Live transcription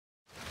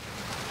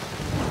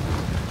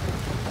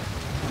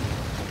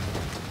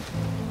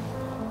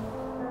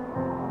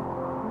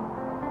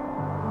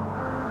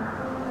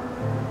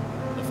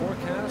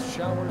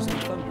showers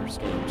and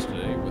thunderstorms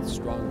today with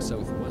strong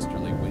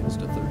southwesterly winds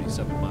to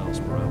 37 miles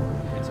per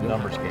hour. It's a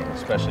numbers game,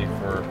 especially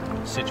for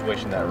the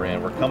situation that we're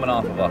in. We're coming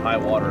off of a high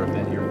water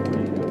event here.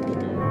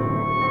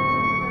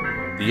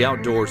 The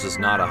outdoors is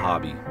not a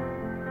hobby.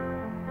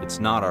 It's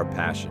not our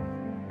passion.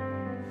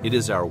 It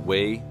is our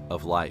way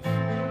of life.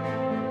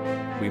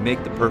 We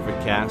make the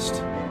perfect cast,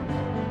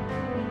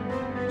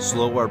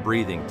 slow our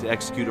breathing to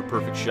execute a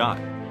perfect shot,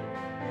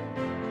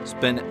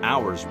 spend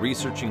hours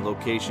researching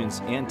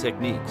locations and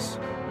techniques.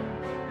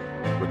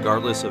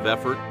 Regardless of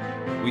effort,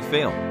 we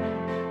fail.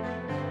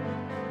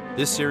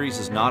 This series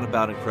is not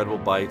about incredible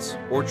bites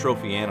or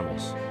trophy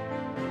animals.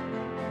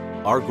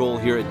 Our goal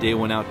here at Day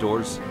One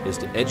Outdoors is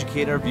to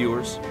educate our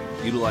viewers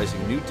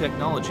utilizing new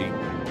technology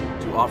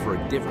to offer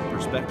a different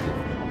perspective.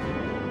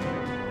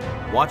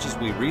 Watch as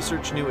we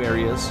research new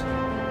areas,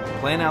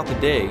 plan out the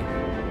day,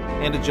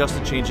 and adjust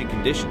to changing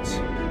conditions.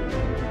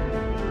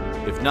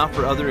 If not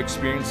for other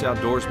experienced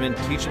outdoorsmen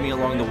teaching me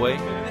along the way,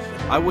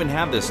 I wouldn't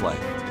have this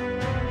life.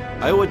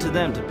 I owe it to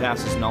them to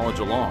pass this knowledge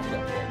along.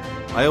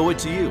 I owe it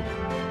to you.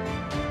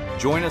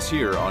 Join us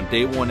here on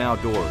Day One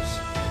Outdoors,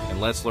 and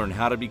let's learn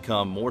how to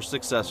become more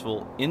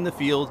successful in the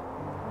field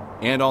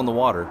and on the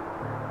water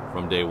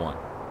from day one.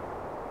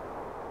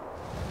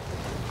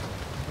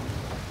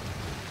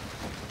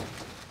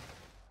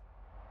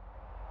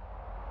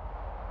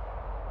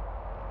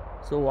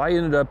 So I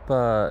ended up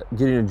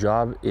getting a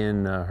job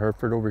in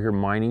Hereford over here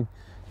mining,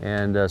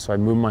 and so I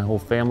moved my whole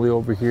family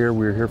over here.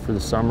 We were here for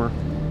the summer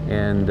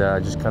and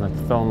just kind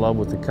of fell in love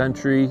with the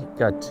country,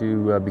 got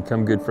to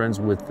become good friends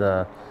with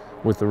the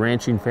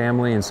ranching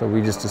family, and so we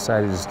just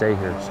decided to stay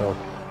here. So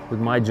with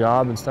my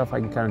job and stuff, I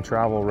can kind of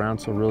travel around,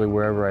 so really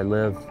wherever I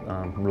live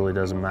really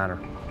doesn't matter.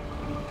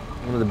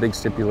 One of the big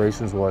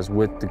stipulations was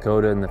with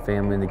Dakota and the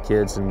family and the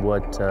kids and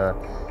what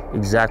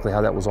exactly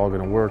how that was all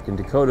going to work. And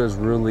Dakota's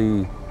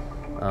really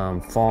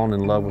fallen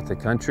in love with the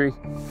country.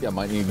 Yeah,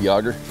 might need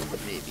Yager.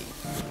 Maybe.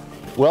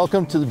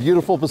 Welcome to the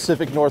beautiful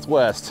Pacific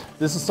Northwest.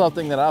 This is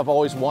something that I've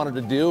always wanted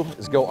to do,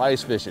 is go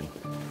ice fishing.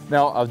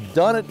 Now, I've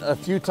done it a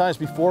few times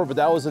before, but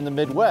that was in the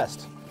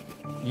Midwest.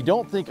 You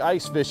don't think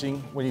ice fishing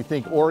when you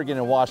think Oregon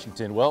and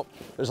Washington. Well,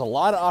 there's a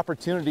lot of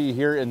opportunity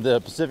here in the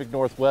Pacific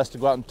Northwest to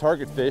go out and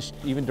target fish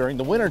even during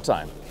the winter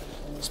time.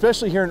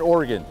 Especially here in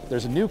Oregon.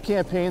 There's a new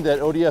campaign that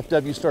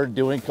ODFW started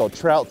doing called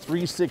Trout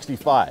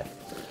 365.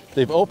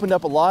 They've opened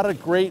up a lot of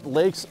great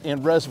lakes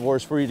and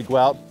reservoirs for you to go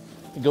out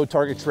and go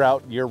target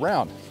trout year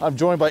round. I'm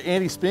joined by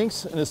Andy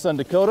Spinks and his son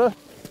Dakota,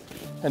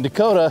 and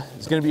Dakota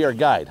is going to be our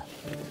guide.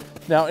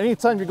 Now,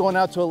 anytime you're going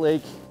out to a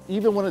lake,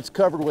 even when it's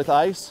covered with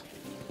ice,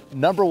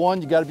 number one,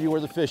 you got to be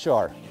where the fish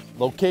are,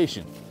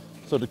 location.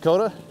 So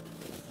Dakota,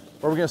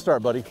 where are we going to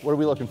start, buddy? What are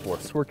we looking for?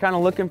 So we're kind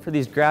of looking for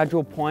these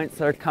gradual points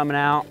that are coming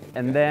out,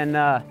 and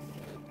then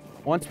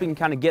once we can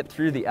kind of get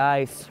through the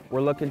ice,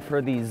 we're looking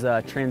for these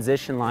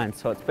transition lines.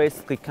 So it's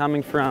basically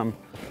coming from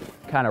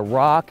kind of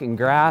rock and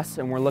grass,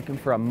 and we're looking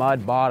for a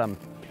mud bottom.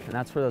 And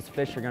that's where those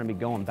fish are going to be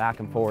going back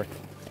and forth.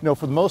 You know,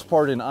 for the most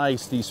part in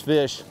ice, these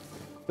fish,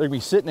 they're going to be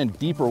sitting in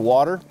deeper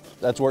water.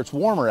 That's where it's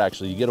warmer,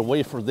 actually. You get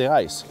away from the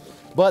ice.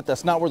 But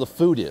that's not where the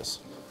food is.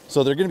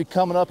 So they're going to be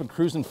coming up and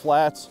cruising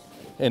flats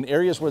and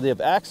areas where they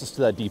have access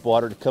to that deep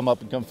water to come up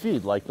and come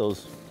feed, like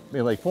those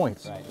May Lake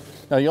points. Right.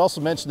 Now, you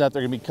also mentioned that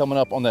they're going to be coming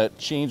up on that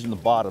change in the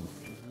bottom,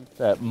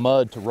 that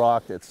mud to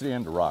rock, that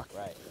sand to rock.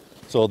 Right.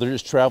 So they're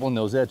just traveling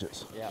those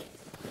edges. Yeah.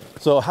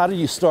 So how do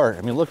you start?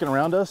 I mean, looking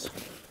around us?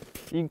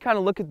 You can kind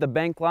of look at the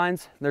bank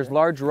lines. There's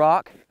large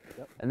rock,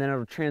 and then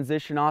it'll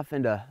transition off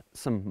into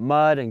some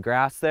mud and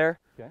grass there.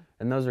 Okay.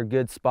 And those are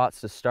good spots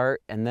to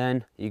start. And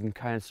then you can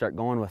kind of start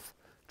going with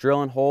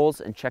drilling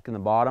holes and checking the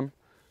bottom.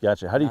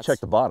 Gotcha. How do you check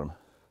the bottom?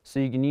 So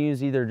you can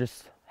use either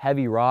just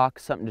heavy rock,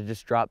 something to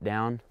just drop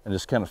down. And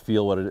just kind of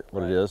feel what it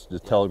is,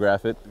 just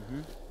telegraph it.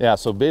 Yeah,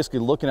 so basically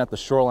looking at the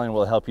shoreline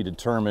will help you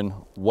determine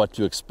what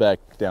to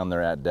expect down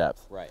there at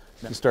depth. Right.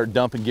 You start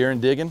dumping gear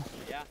and digging.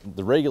 Yeah.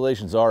 The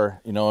regulations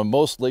are, you know, in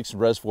most lakes and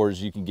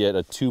reservoirs you can get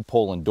a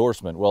 2-pole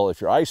endorsement. Well,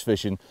 if you're ice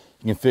fishing,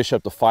 you can fish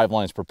up to 5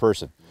 lines per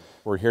person.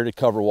 We're here to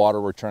cover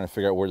water. We're trying to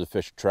figure out where the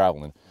fish are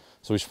traveling.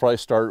 So we should probably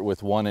start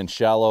with one in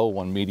shallow,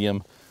 one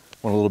medium,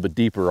 one a little bit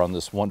deeper on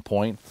this one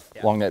point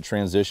along that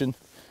transition,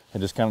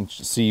 and just kind of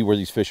see where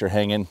these fish are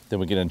hanging. Then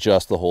we can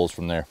adjust the holes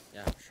from there.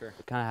 Yeah, sure.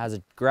 It kind of has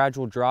a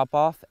gradual drop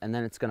off, and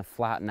then it's going to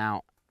flatten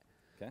out.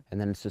 Okay.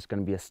 And then it's just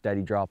going to be a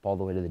steady drop all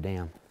the way to the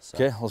dam. So.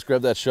 Okay, let's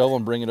grab that shovel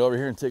and bring it over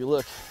here and take a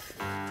look.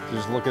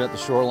 Just looking at the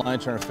shoreline,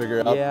 trying to figure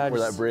out where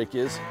that break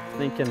is.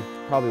 Thinking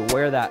probably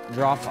where that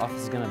drop off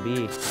is going to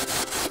be.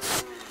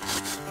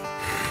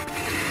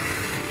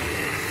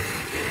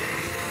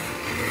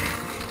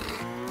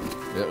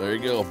 Yeah, there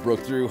you go, broke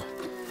through.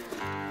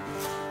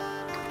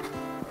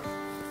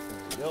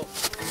 There you go.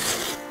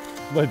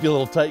 Might be a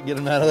little tight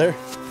getting them out of there.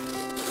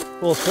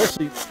 Well,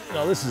 especially, you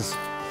know, this is,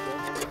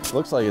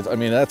 looks like it's, I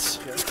mean, it's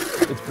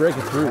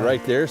breaking through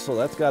right there, so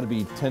that's got to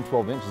be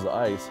 10-12 inches of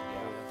ice.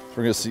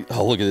 We're gonna see,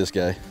 oh, look at this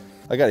guy.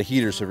 I got a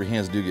heater so if your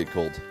hands do get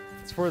cold.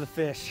 It's for the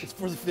fish. It's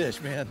for the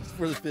fish, man. It's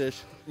for the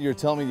fish. You were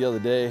telling me the other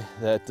day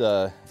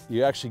that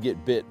you actually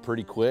get bit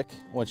pretty quick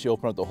once you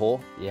open up the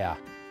hole. Yeah.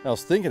 I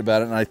was thinking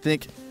about it, and I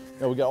think,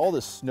 we got all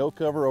this snow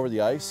cover over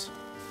the ice.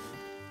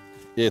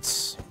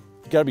 It's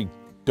got to be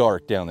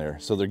dark down there,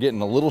 so they're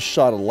getting a little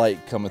shot of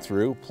light coming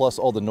through, plus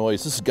all the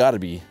noise. This has got to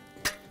be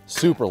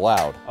super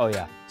loud. Oh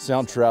yeah.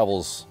 Sound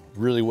travels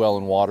really well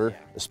in water,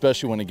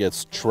 especially when it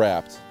gets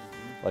trapped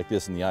like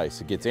this in the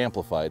ice. It gets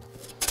amplified.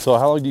 So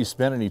how long do you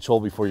spend in each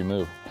hole before you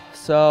move?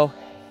 So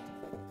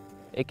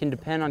it can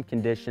depend on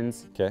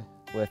conditions. Okay.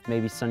 With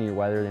maybe sunnier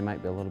weather, they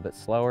might be a little bit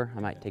slower. I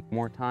might take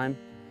more time,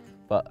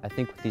 but I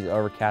think with these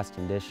overcast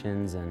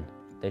conditions, and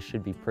they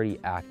should be pretty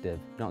active.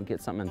 If you don't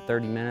get something in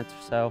 30 minutes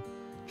or so,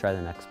 try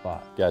the next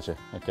spot. Gotcha,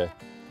 okay.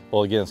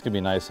 Well, again, it's gonna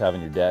be nice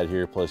having your dad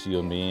here, plus you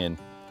and me, and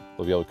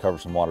we'll be able to cover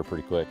some water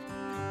pretty quick.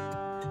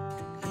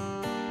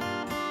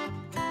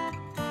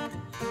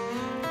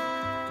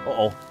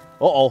 Uh-oh,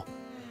 uh-oh.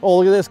 Oh,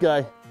 look at this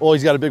guy. Oh,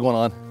 he's got a big one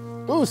on.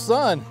 Ooh,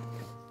 son.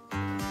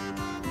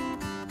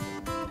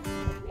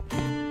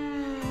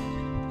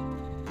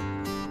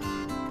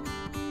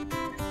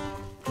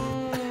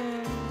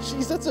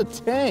 Jeez, that's a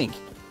tank.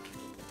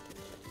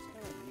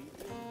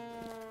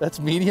 That's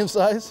medium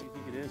size?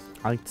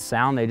 I like the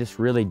sound, they just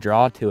really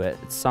draw to it.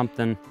 It's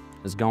something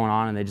is going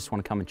on and they just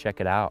want to come and check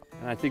it out.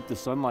 And I think the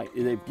sunlight,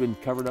 they've been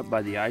covered up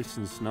by the ice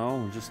and snow,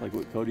 and just like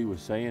what Cody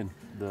was saying,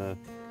 they're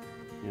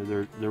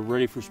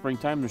ready for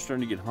springtime. They're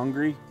starting to get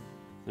hungry.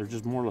 They're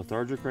just more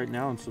lethargic right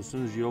now, and so as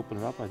soon as you open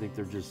it up, I think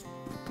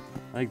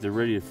they're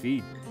ready to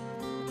feed.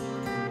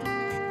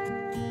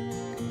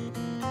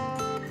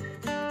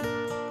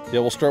 Yeah,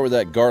 we'll start with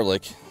that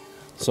garlic,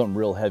 something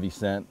real heavy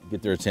scent,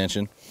 get their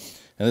attention.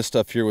 And this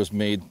stuff here was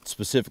made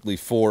specifically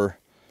for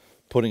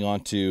putting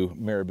onto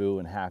marabou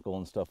and hackle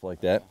and stuff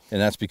like that. And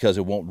that's because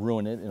it won't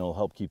ruin it and it'll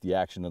help keep the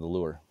action of the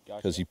lure.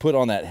 Because you put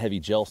on that heavy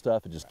gel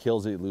stuff, it just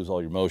kills it, you lose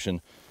all your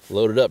motion.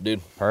 Load it up,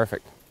 dude.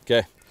 Perfect.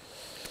 Okay.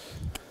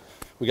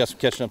 We got some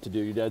catching up to do.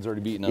 Your dad's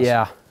already beating us.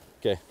 Yeah.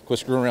 Okay, quit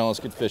screwing around,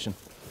 let's get fishing.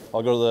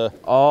 I'll go to the...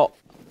 Oh,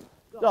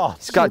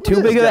 he's got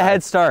too big of a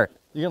head start.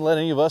 You gonna let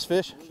any of us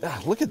fish?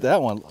 Ah, look at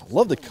that one.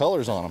 Love the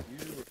colors on them.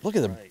 Look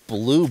at the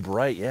blue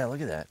bright. Yeah,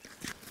 look at that.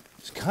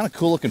 It's kind of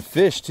cool looking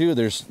fish too.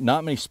 There's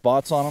not many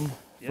spots on them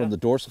from the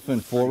dorsal fin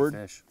forward.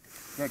 Fish.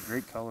 Got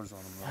great colors on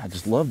them. I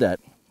just love that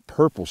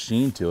purple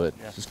sheen to it.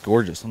 Yeah. It's just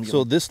gorgeous.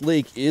 So this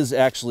lake is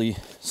actually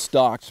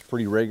stocked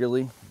pretty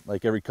regularly,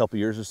 like every couple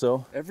years or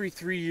so. Every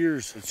 3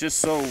 years. It's just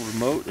so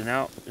remote and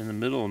out in the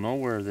middle of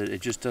nowhere that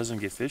it just doesn't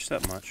get fished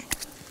that much.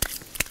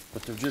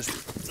 But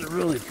they're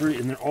really pretty,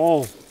 and they're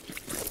all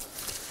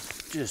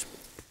just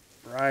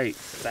bright,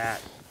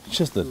 fat.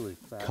 Just the really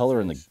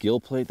color in the gill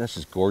plate, that's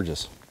just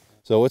gorgeous.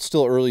 So it's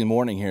still early in the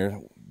morning here,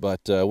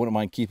 but I wouldn't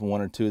mind keeping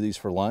 1 or 2 of these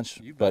for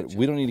lunch. But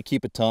we don't need to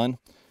keep a ton.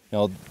 You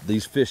know,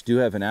 these fish do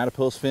have an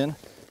adipose fin,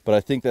 but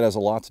I think that has a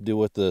lot to do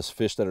with the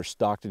fish that are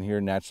stocked in here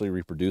naturally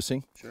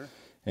reproducing. Sure.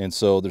 And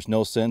so there's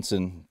no sense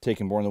in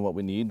taking more than what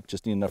we need,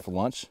 just need enough for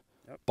lunch.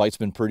 Yep. Bite's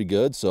been pretty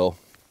good, so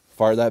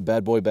fire that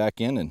bad boy back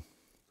in and...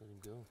 Let him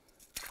go.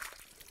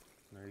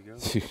 There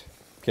you go.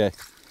 Okay.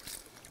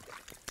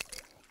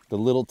 The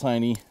little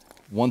tiny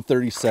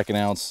 1/32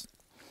 ounce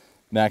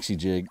maxi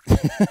jig.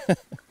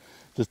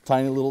 Just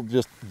tiny little,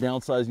 just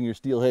downsizing your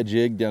steelhead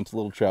jig down to a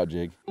little trout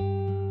jig.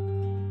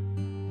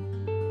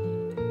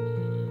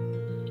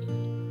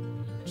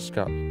 Just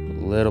got a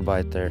little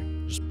bite there,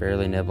 just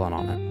barely nibbling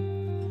on it.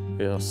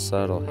 Real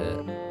subtle hit.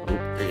 Oop,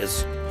 there he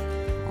is.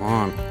 Come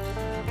on.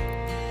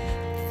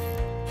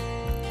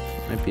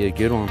 Might be a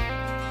good one.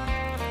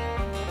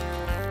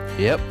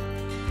 Yep.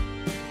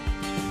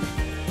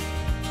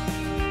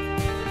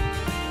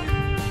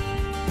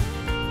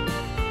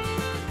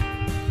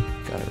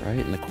 Right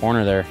in the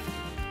corner there.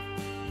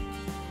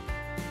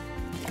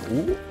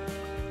 Ooh.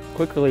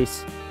 Quick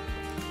release.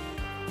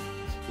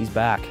 He's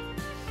back.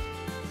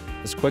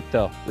 It's quick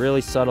though,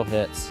 really subtle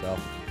hits, so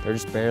they're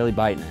just barely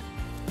biting it.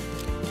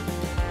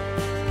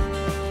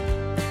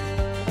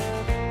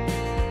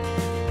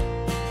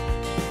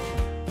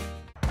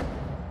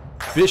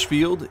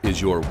 Fishfield is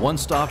your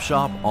one-stop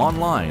shop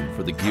online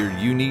for the gear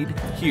you need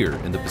here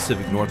in the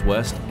Pacific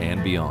Northwest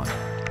and beyond.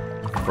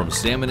 From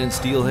salmon and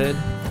steelhead,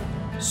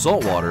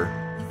 saltwater,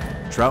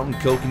 trout and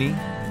kokanee,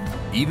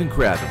 even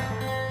crabbing.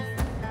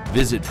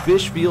 Visit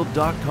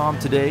fishfield.com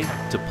today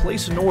to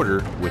place an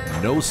order with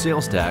no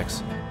sales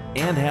tax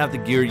and have the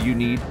gear you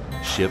need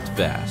shipped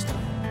fast.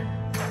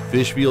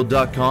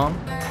 Fishfield.com,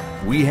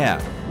 we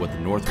have what the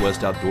Northwest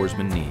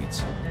outdoorsman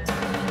needs.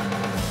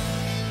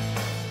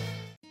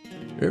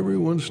 Every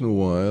once in a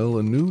while,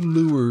 a new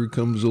lure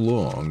comes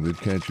along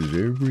that catches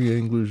every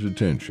angler's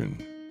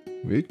attention.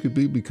 It could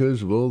be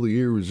because of all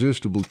the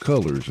irresistible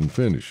colors and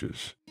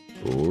finishes,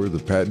 or the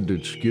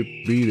patented skip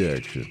beat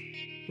action.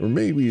 Or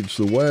maybe it's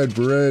the wide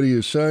variety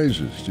of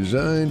sizes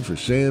designed for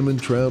salmon,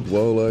 trout,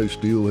 walleye,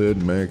 steelhead,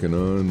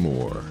 mackinaw, and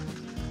more.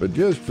 But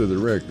just for the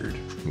record,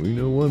 we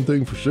know one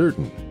thing for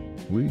certain.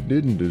 We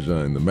didn't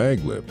design the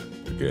maglip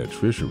to catch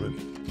fishermen.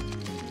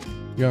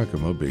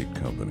 Yakima Bait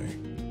Company.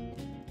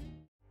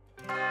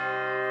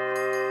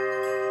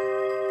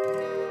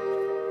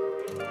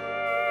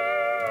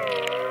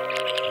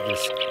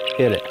 Just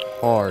hit it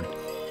hard.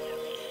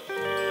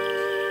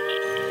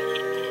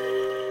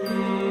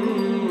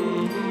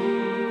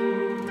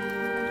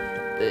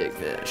 Big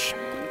fish.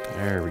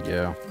 There we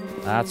go.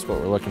 That's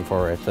what we're looking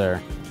for right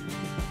there.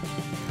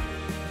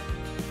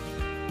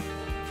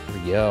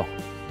 There we go.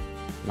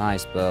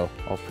 Nice bow.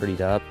 All prettied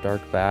up,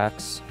 dark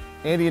backs.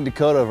 Andy and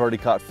Dakota have already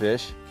caught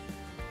fish.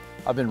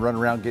 I've been running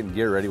around getting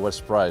gear ready. What a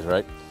surprise,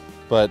 right?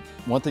 But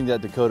one thing that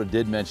Dakota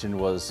did mention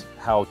was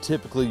how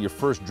typically your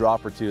first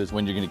drop or two is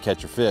when you're going to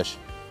catch your fish.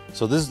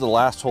 So this is the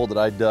last hole that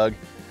I dug.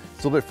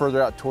 It's a little bit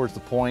further out towards the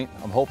point.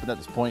 I'm hoping that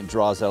this point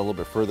draws out a little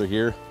bit further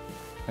here.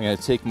 I'm going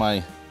to take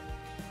my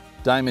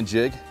diamond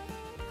jig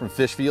from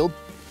Fishfield,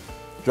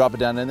 drop it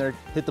down in there,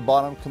 hit the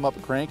bottom, come up a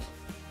crank,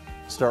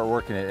 start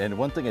working it. And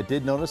one thing I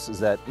did notice is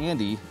that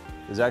Andy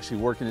is actually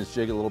working his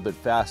jig a little bit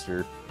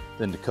faster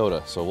than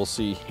Dakota. So we'll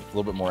see a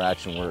little bit more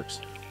action works.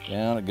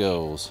 Down it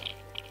goes.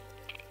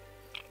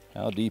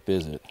 How deep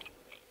is it?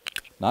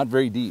 Not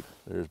very deep.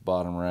 There's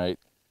bottom right.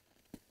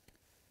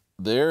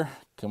 There,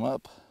 come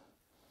up.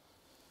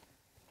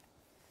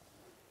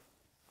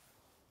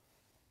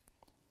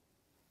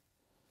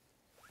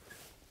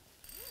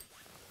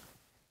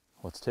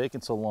 What's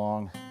taking so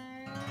long?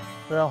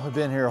 Well, we've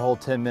been here a whole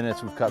 10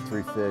 minutes. We've caught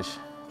 3 fish.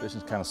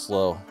 Fishing's kind of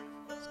slow.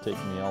 It's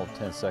taken me all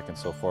 10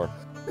 seconds so far.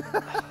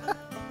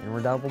 And we're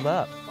doubled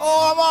up.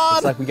 Oh, I'm on!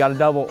 Looks like we got a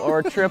double or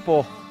a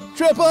triple.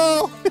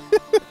 Triple!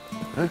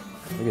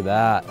 Look at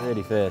that,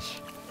 pretty fish.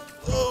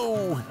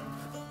 Oh!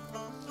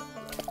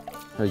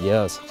 There he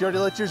goes. Did you already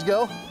let yours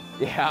go?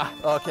 Yeah.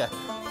 Okay.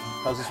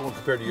 How's this one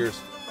compared to yours?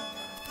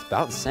 It's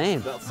about the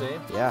same. About the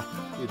same? Yeah.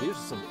 Dude, these are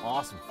some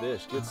awesome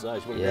fish. Good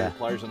size. You want to Yeah. grab the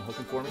pliers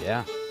unhooking for me?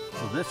 Yeah.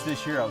 So this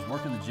fish here, I was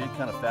working the jig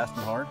kind of fast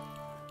and hard.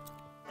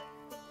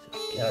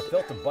 And I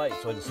felt the bite,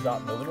 so I just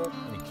stopped moving it,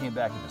 and he came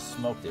back and just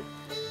smoked it.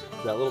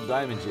 That little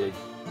diamond jig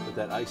with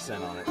that ice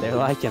scent on it. They're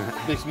liking it.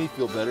 Makes me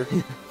feel better.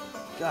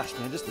 Gosh,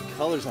 man, just the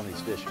colors on these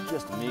fish are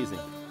just amazing.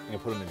 I'm gonna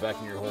put them back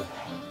in your hole.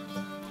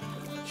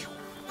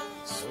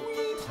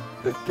 Sweet.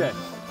 Okay,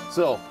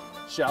 so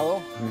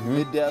shallow,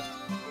 mid-depth,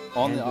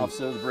 on the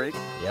offset of the break,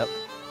 Yep.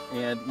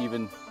 and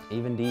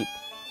Even deep.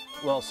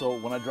 well, so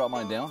when I drop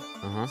mine down,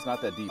 it's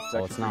not that deep. It's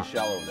actually it's pretty not.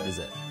 shallow there. Is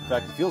it? In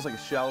fact, it feels like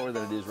it's shallower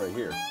than it is right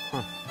here.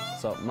 Huh.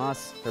 So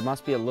there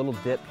must be a little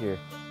dip here.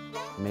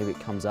 Maybe it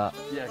comes up.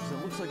 Yeah, because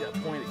it looks like that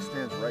point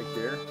extends right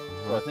there.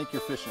 So I think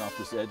you're fishing off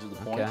this edge of the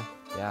point. Okay.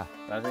 Yeah.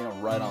 And I think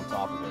I'm right on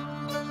top of it.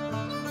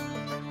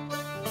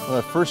 When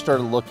I first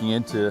started looking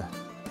into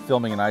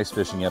filming an ice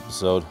fishing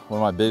episode,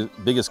 one of my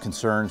biggest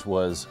concerns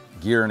was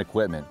gear and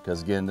equipment,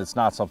 because again, it's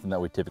not something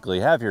that we typically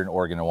have here in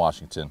Oregon and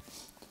Washington.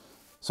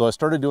 So I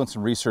started doing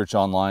some research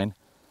online,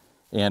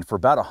 and for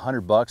about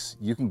 $100,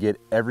 you can get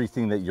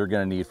everything that you're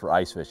gonna need for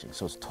ice fishing.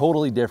 So it's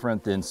totally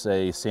different than,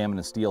 say, salmon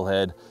and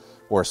steelhead,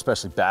 or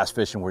especially bass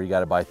fishing, where you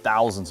gotta buy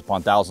thousands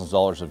upon thousands of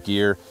dollars of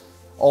gear,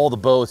 all the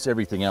boats,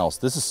 everything else.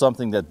 This is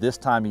something that this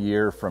time of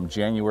year, from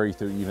January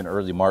through even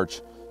early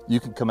March, you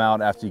can come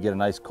out after you get a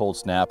nice cold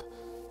snap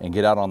and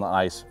get out on the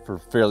ice for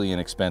fairly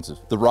inexpensive.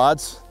 The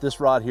rods, this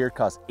rod here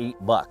costs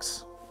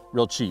 $8,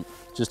 real cheap.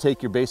 Just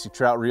take your basic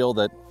trout reel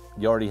that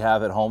you already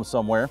have at home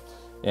somewhere,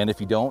 and if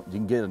you don't, you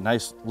can get a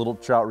nice little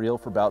trout reel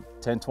for about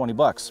 10, 20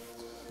 bucks.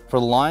 For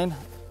the line,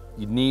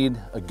 you need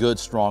a good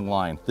strong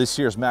line. This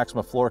here is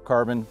Maxima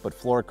fluorocarbon, but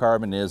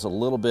fluorocarbon is a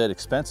little bit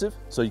expensive,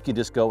 so you can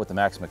just go with the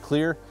Maxima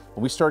Clear.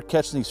 When we start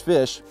catching these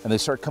fish and they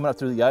start coming up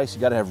through the ice,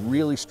 you gotta have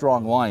really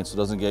strong lines so it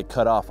doesn't get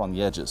cut off on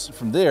the edges.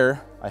 From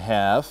there, I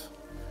have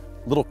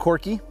a little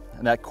corky,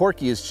 and that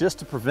corky is just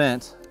to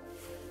prevent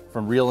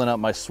from reeling up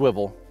my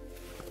swivel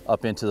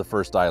up into the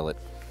first eyelet.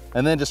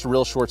 And then just a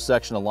real short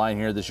section of line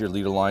here. This is your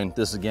leader line.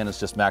 This again is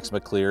just Maxima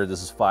Clear.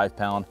 This is 5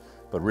 pound,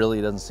 but really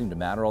it doesn't seem to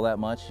matter all that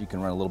much. You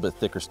can run a little bit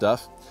thicker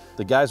stuff.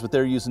 The guys, what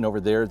they're using over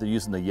there, they're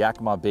using the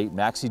Yakima Bait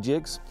Maxi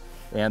jigs,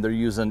 and they're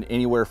using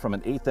anywhere from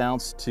an 1/8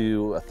 ounce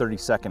to a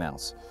 32nd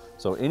ounce.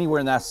 So anywhere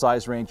in that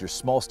size range, your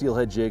small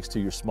steelhead jigs to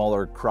your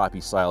smaller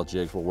crappie style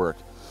jigs will work.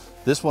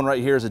 This one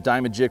right here is a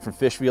diamond jig from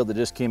Fishfield that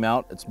just came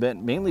out. It's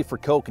meant mainly for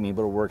kokanee,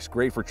 but it works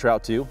great for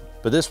trout too.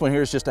 But this one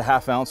here is just a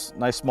 1/2 ounce,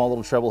 nice small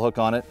little treble hook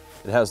on it.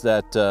 It has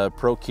that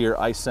Pro Cure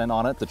ice scent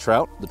on it, the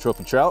trout, the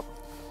trophy trout.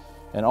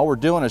 And all we're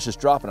doing is just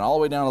dropping it all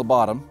the way down to the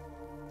bottom,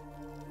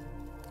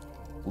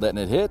 letting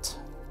it hit.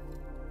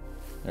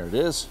 There it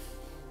is.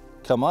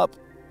 Come up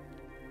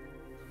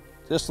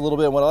just a little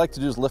bit. What I like to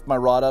do is lift my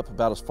rod up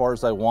about as far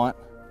as I want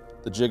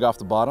the jig off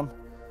the bottom,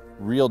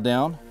 reel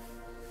down,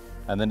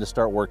 and then just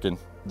start working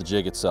the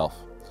jig itself.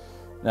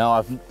 Now,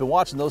 I've been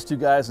watching those two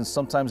guys, and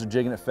sometimes they're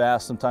jigging it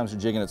fast, sometimes they're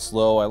jigging it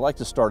slow. I like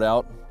to start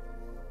out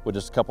with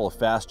just a couple of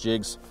fast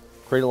jigs,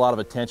 create a lot of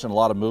attention, a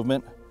lot of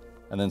movement,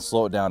 and then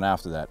slow it down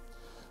after that.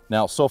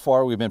 Now, so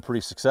far we've been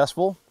pretty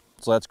successful,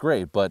 so that's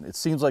great, but it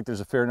seems like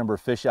there's a fair number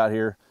of fish out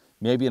here,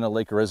 maybe in a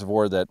lake or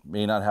reservoir that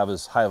may not have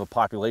as high of a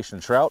population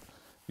of trout.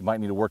 You might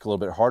need to work a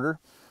little bit harder,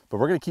 but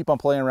we're gonna keep on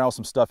playing around with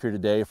some stuff here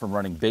today, from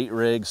running bait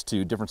rigs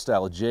to different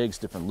style of jigs,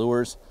 different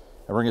lures,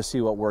 and and we're gonna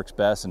see what works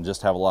best and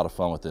just have a lot of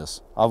fun with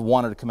this. I've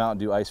wanted to come out and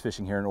do ice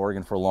fishing here in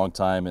Oregon for a long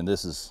time, and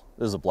this is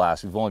a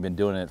blast. We've only been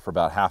doing it for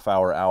about half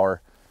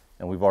hour,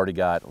 and we've already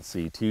got, let's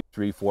see, 2,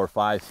 3, 4,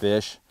 5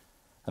 fish,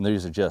 and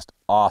these are just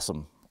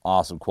awesome,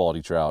 awesome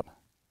quality trout.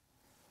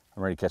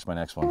 I'm ready to catch my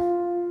next one.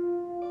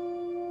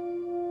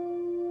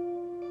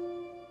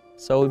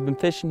 So we've been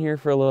fishing here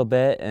for a little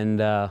bit,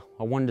 and I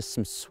wanted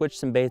to switch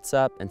some baits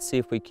up and see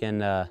if we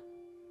can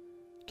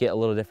get a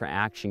little different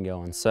action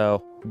going.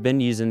 So we've been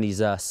using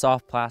these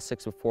soft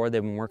plastics before.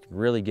 They've been working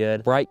really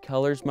good. Bright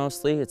colors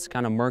mostly. It's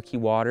kind of murky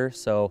water,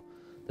 so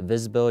the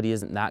visibility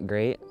isn't that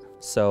great.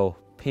 So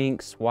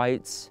pinks,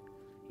 whites,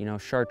 you know,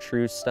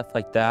 chartreuse, stuff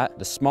like that.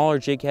 The smaller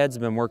jig heads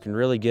have been working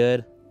really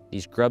good.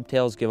 These grub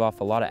tails give off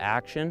a lot of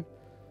action.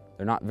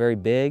 They're not very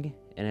big,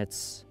 and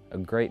it's a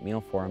great meal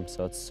for them,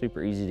 so it's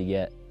super easy to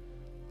get.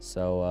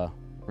 So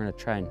we're gonna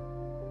try and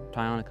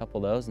tie on a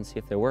couple of those and see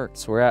if they work.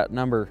 So we're at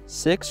number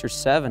 6 or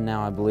 7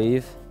 now, I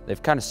believe.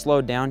 They've kind of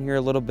slowed down here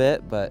a little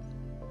bit, but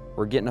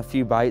we're getting a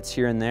few bites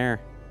here and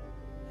there.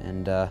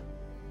 And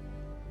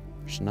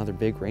there's another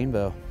big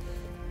rainbow.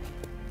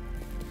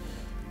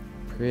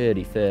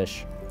 Pretty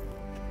fish.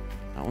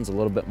 That one's a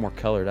little bit more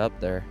colored up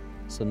there.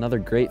 So another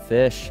great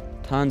fish.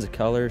 Tons of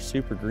color,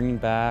 super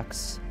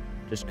greenbacks,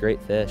 just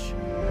great fish.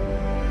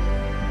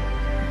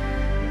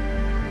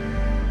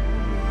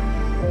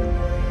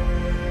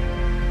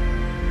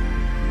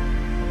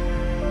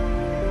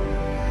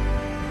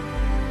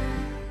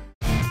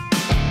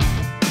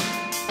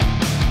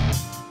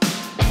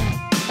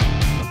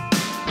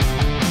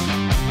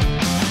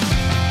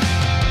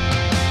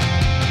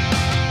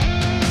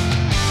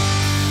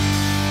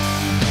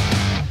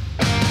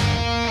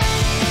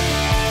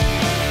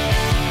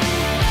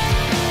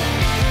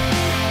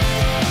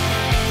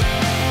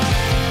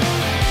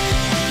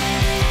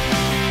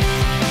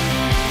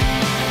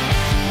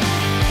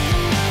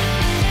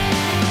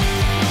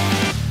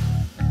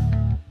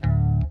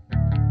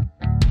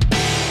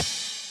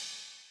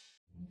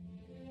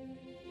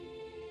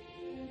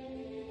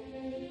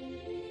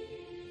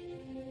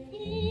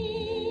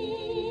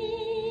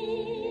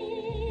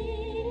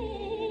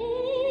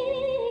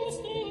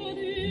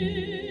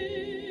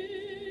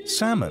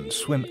 Salmon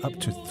swim up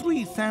to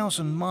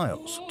 3,000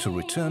 miles to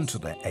return to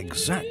their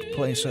exact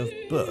place of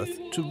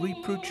birth to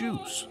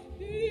reproduce.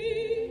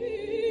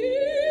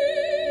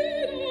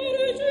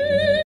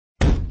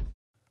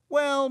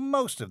 Well,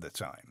 most of the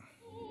time.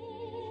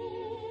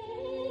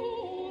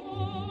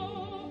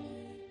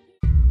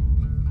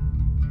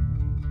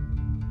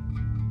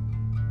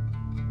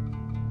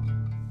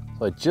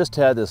 So I just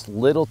had this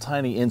little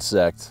tiny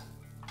insect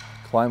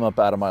climb up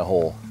out of my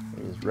hole.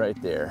 He's right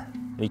there.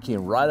 And he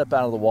came right up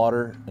out of the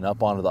water and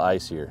up onto the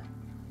ice here.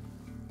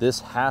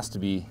 This has to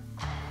be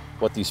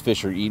what these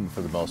fish are eating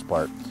for the most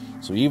part.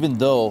 So even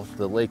though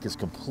the lake is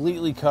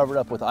completely covered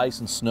up with ice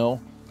and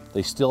snow,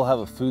 they still have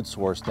a food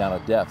source down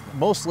at depth.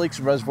 Most lakes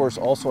and reservoirs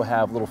also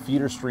have little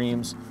feeder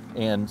streams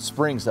and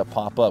springs that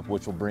pop up,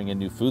 which will bring in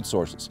new food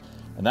sources.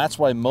 And that's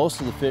why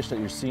most of the fish that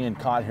you're seeing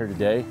caught here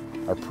today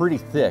are pretty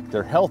thick.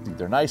 They're healthy,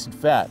 they're nice and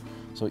fat.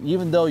 So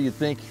even though you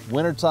think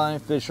wintertime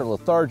fish are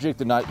lethargic,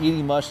 they're not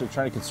eating much, they're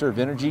trying to conserve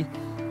energy,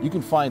 you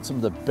can find some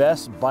of the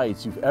best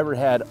bites you've ever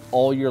had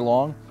all year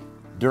long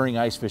during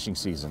ice fishing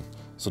season.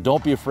 So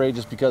don't be afraid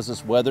just because of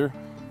this weather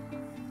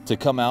to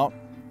come out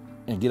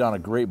and get on a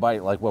great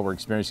bite like what we're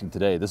experiencing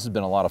today. This has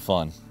been a lot of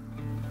fun.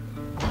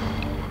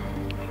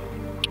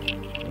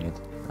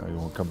 Now we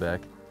won't come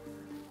back.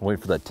 I'm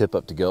waiting for that tip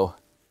up to go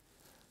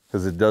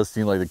because it does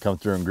seem like they come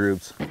through in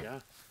groups. Yeah.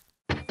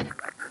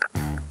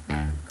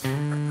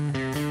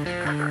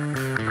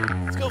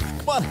 Let's go,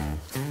 come on.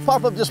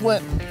 Pop-up just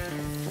went.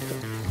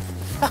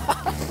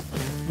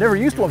 Never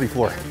used one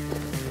before.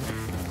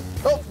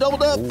 Oh,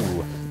 doubled up.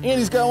 Ooh.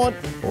 Andy's got one.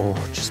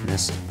 Oh, just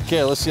missed.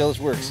 Okay, let's see how this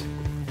works.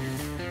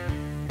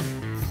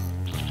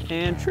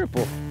 And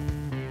triple.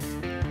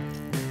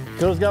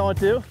 Coda's got one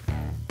too.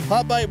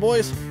 Hot bite,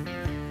 boys.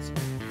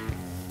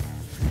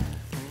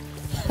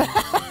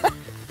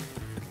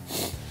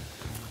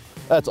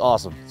 That's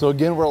awesome. So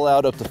again, we're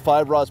allowed up to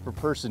 5 rods per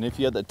person if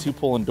you have that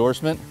 2-pull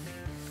endorsement.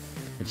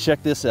 And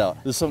check this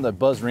out. This is something that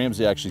Buzz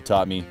Ramsey actually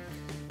taught me.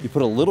 You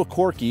put a little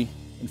corky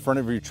in front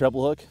of your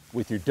treble hook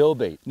with your dough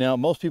bait. Now,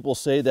 most people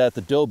say that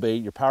the dough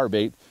bait, your power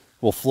bait,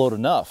 will float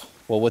enough.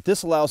 Well, what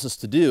this allows us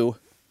to do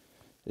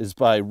is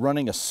by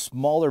running a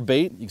smaller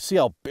bait, you can see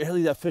how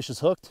barely that fish is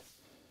hooked.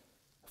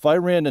 If I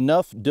ran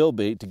enough dough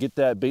bait to get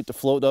that bait to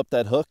float up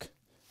that hook,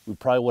 we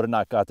probably would have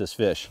not got this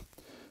fish.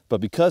 But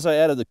because I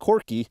added the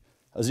corky,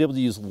 I was able to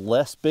use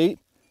less bait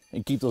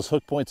and keep those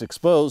hook points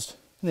exposed.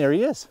 And there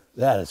he is.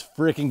 That is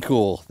freaking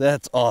cool.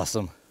 That's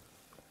awesome.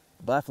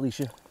 Bye,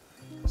 Felicia.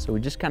 So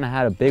we just kind of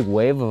had a big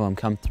wave of them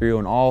come through,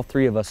 and all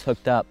 3 of us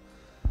hooked up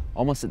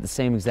almost at the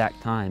same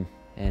exact time.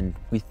 And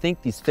we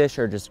think these fish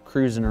are just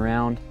cruising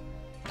around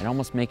and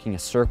almost making a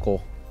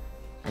circle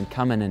and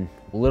coming in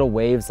little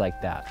waves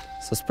like that.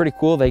 So it's pretty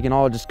cool. They can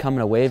all just come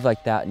in a wave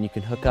like that, and you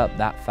can hook up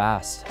that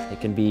fast. It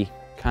can be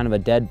kind of a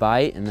dead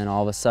bite, and then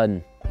all of a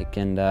sudden it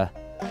can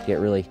get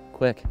really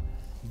quick.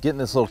 getting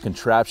this little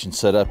contraption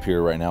set up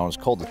here right now, and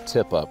it's called the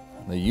tip up.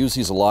 They use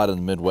these a lot in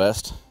the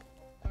Midwest.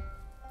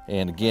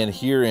 And again,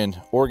 here in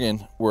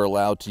Oregon, we're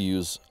allowed to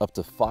use up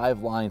to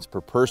 5 lines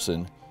per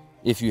person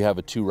if you have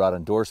a 2-rod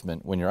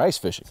endorsement when you're ice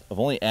fishing. I've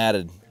only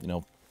added, you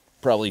know,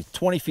 probably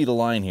 20 feet of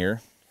line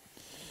here.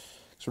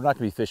 So we're not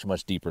gonna be fishing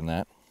much deeper than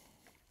that.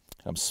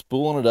 I'm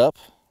spooling it up,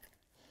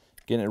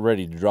 getting it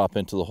ready to drop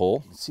into the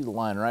hole. You see the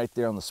line right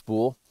there on the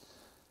spool.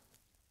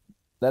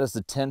 That is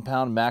the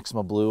 10-pound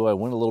Maxima Blue. I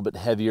went a little bit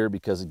heavier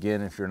because,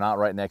 again, if you're not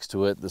right next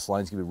to it, this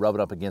line's gonna be rubbing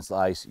up against the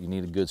ice. You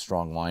need a good,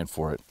 strong line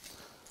for it.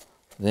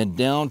 Then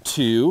down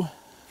to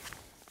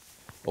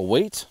a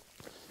weight.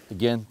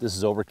 Again, this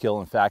is overkill.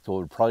 In fact, what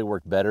would probably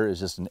work better is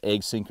just an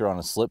egg sinker on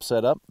a slip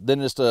setup.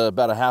 Then just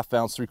about a 1/2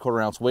 ounce,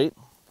 3/4 ounce weight.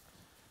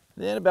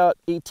 Then about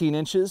 18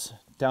 inches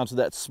down to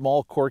that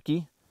small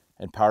corky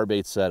and power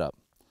bait setup.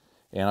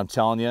 And I'm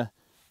telling you,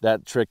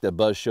 that trick that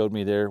Buzz showed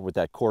me there with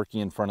that corky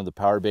in front of the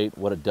power bait,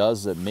 what it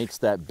does is it makes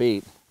that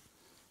bait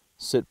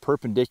sit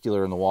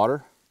perpendicular in the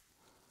water.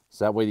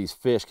 So that way these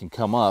fish can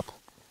come up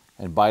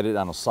and bite it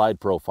on a side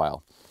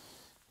profile.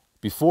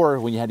 Before,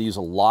 when you had to use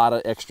a lot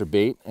of extra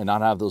bait and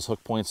not have those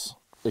hook points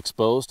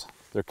exposed,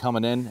 they're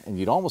coming in and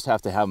you'd almost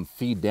have to have them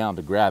feed down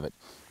to grab it.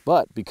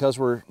 But because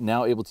we're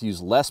now able to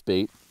use less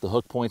bait, the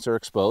hook points are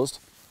exposed.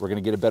 We're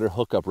gonna get a better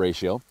hookup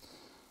ratio.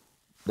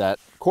 That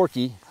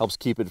corky helps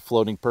keep it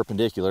floating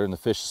perpendicular and the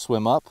fish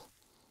swim up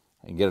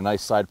and get a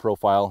nice side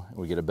profile, and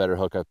we get a better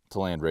hookup to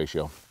land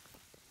ratio.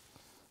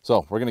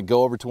 So we're gonna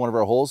go over to one of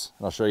our holes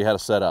and I'll show you how to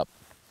set up.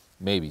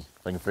 Maybe,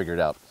 if I can figure it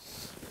out.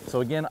 So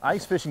again,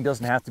 ice fishing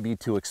doesn't have to be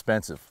too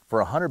expensive.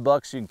 For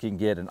 $100 you can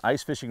get an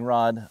ice fishing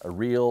rod, a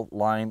reel,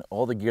 line,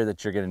 all the gear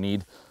that you're gonna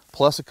need,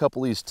 plus a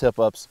couple of these tip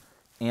ups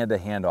and a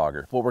hand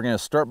auger. What we're gonna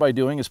start by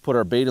doing is put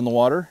our bait in the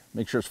water,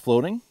 make sure it's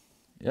floating.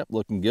 Yep,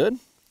 looking good.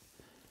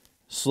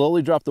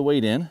 Slowly drop the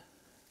weight in.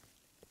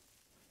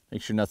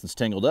 Make sure nothing's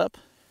tangled up.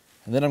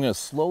 And then I'm gonna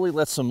slowly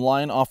let some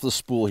line off the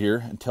spool here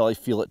until I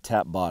feel it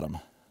tap bottom.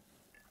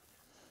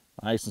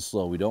 Nice and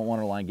slow. We don't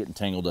want our line getting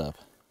tangled up.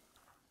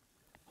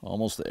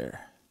 Almost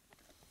there.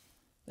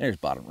 There's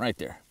bottom, right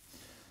there.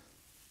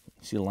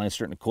 See the line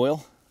starting to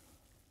coil?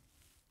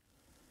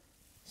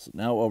 So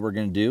now what we're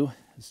gonna do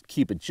is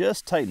keep it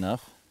just tight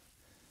enough.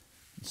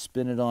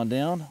 Spin it on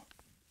down.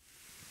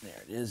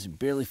 There it is. You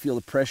barely feel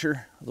the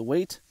pressure of the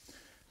weight.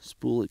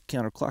 Spool it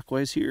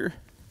counterclockwise here.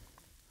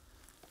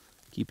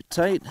 Keep it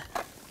tight.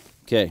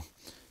 Okay,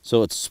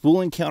 so it's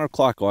spooling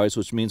counterclockwise,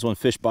 which means when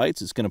fish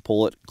bites, it's gonna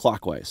pull it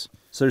clockwise.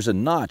 So there's a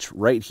notch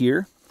right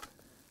here.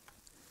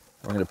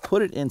 We're gonna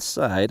put it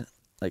inside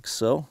like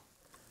so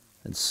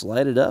and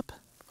slide it up.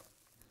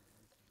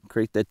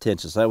 Create that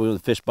tension. So that way when the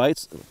fish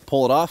bites,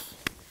 pull it off,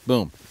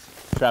 boom.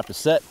 Trap is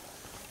set,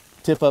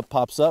 tip up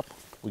pops up.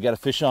 We got a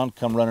fish on,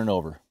 come running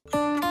over.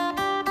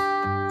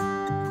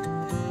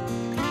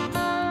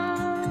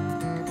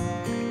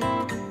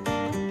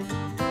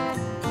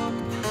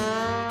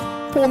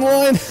 Pulling the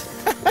line.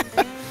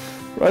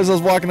 Right as I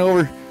was walking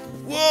over.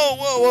 Whoa,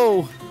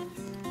 whoa, whoa.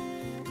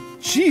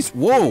 Jeez,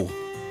 whoa.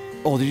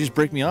 Oh, did he just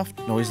break me off?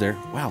 No, he's there.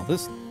 Wow,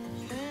 this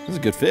is a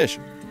good fish.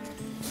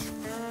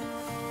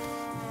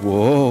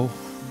 Whoa.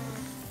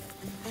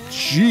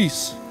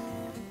 Jeez.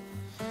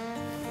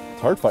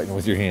 It's hard fighting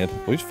with your hand.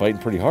 Well, he's fighting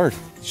pretty hard.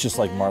 It's just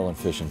like marlin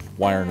fishing,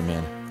 wiring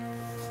them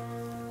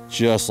in.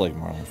 Just like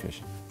marlin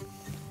fishing.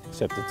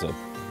 Except it's a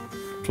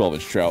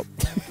 12-inch trout.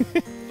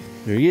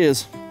 There he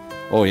is.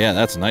 Oh yeah,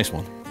 that's a nice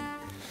one.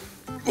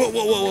 Whoa,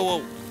 whoa, whoa, whoa,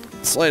 whoa.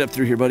 Slide up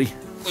through here, buddy.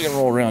 Look at him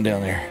roll around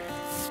down there.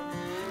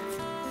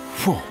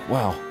 Whew,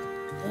 wow.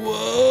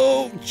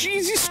 Whoa,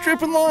 jeez, he's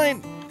stripping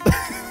line.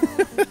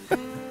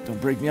 Don't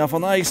break me off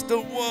on the ice.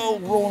 Don't, whoa,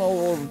 rolling all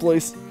over the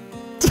place.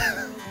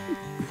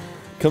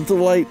 Come to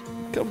the light,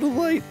 come to the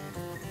light.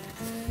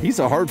 He's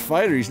a hard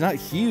fighter. He's not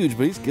huge,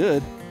 but he's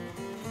good.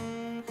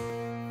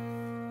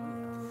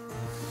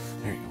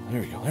 There you go,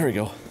 there we go, there we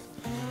go.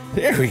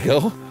 There we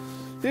go.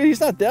 Dude,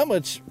 he's not that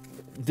much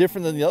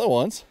different than the other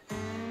ones.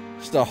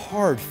 Just a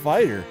hard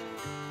fighter.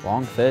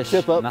 Long fish.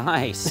 Tip up.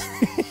 Nice.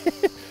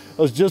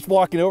 I was just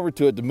walking over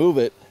to it to move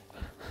it.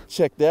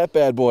 Check that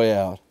bad boy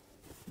out.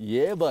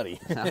 Yeah, buddy.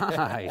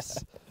 Nice.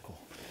 Cool.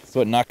 Go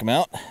ahead and knock him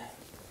out.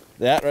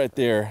 That right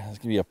there is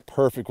gonna be a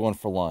perfect one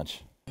for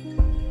lunch.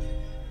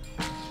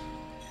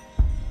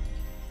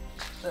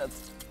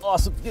 That's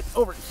awesome. Get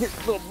over here,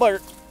 little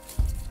bugger.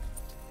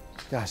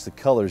 Gosh, the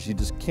colors, you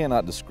just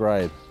cannot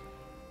describe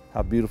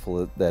how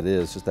beautiful that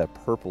is. Just that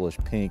purplish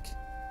pink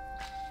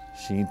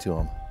sheen to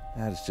him.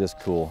 That is just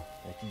cool.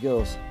 There he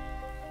goes.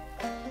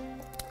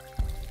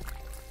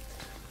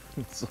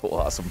 It's so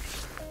awesome.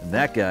 And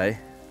that guy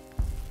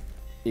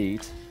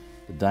ate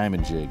the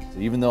diamond jig. So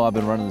even though I've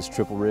been running this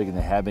triple rig and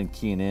they have been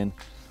keying in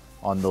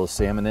on those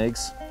salmon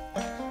eggs,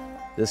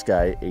 this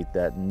guy ate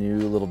that new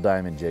little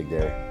diamond jig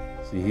there.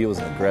 See, he was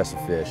an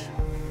aggressive fish.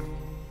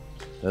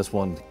 This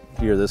one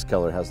here, this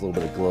color, has a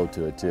little bit of glow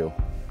to it too.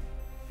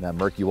 And that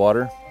murky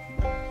water,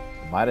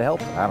 it might have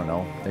helped. I don't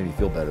know. Made me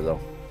feel better though.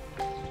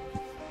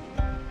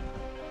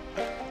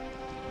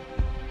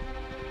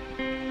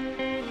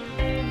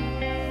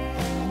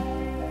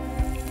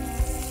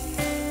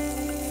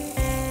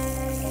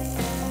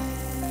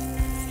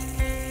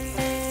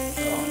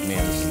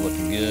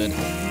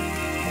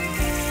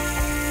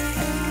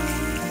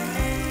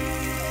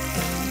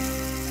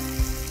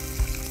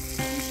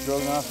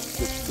 short enough,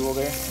 get your tool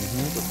there.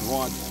 So if you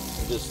want,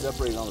 just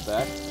separate it on the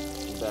back.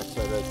 The back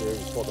side right there,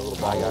 just pull the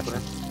little bottle opener.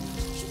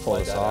 Just Pull slide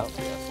this that off.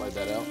 out. Yeah, slide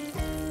that out.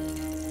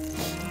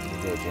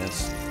 There you go,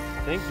 gents.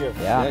 Thank you.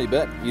 Yeah. Yeah, you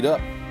bet. Eat up.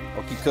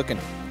 I'll keep cooking.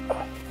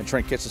 And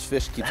trying to catch this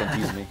fish keeps on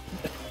teasing me.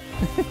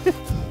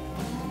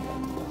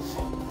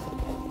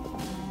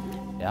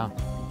 Yeah.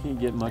 Can't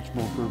get much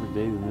more perfect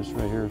day than this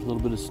right here. A little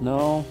bit of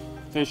snow.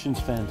 Fishing's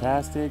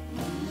fantastic.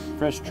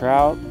 Fresh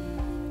trout.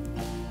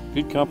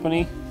 Good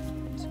company.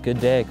 It's a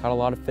good day. Caught a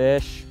lot of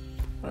fish.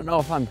 I don't know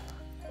if I'm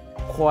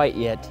quite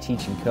yet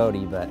teaching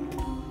Cody, but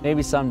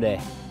maybe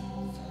someday.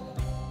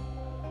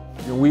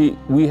 You know,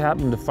 we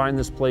happened to find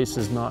this place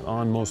is not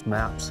on most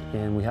maps,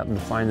 and we happened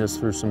to find this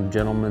through some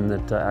gentlemen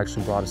that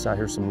actually brought us out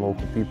here, some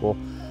local people,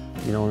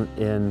 you know,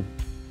 and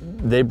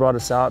they brought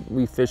us out.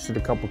 We fished it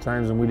a couple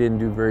times and we didn't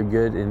do very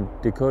good. And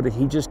Dakota,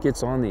 he just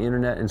gets on the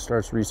internet and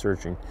starts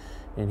researching,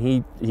 and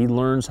he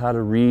learns how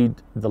to read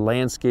the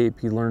landscape.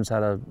 He learns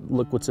how to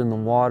look what's in the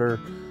water.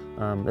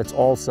 That's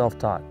all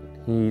self-taught.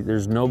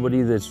 There's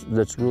nobody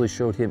that's really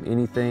showed him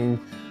anything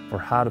or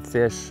how to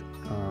fish.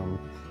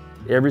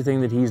 Everything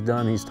that he's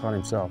done, he's taught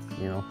himself,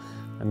 you know.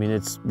 I mean,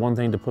 it's one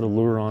thing to put a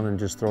lure on and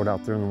just throw it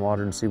out there in the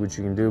water and see what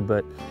you can do,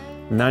 but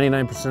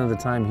 99% of the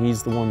time,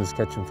 he's the one that's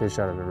catching fish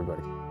out of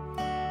everybody.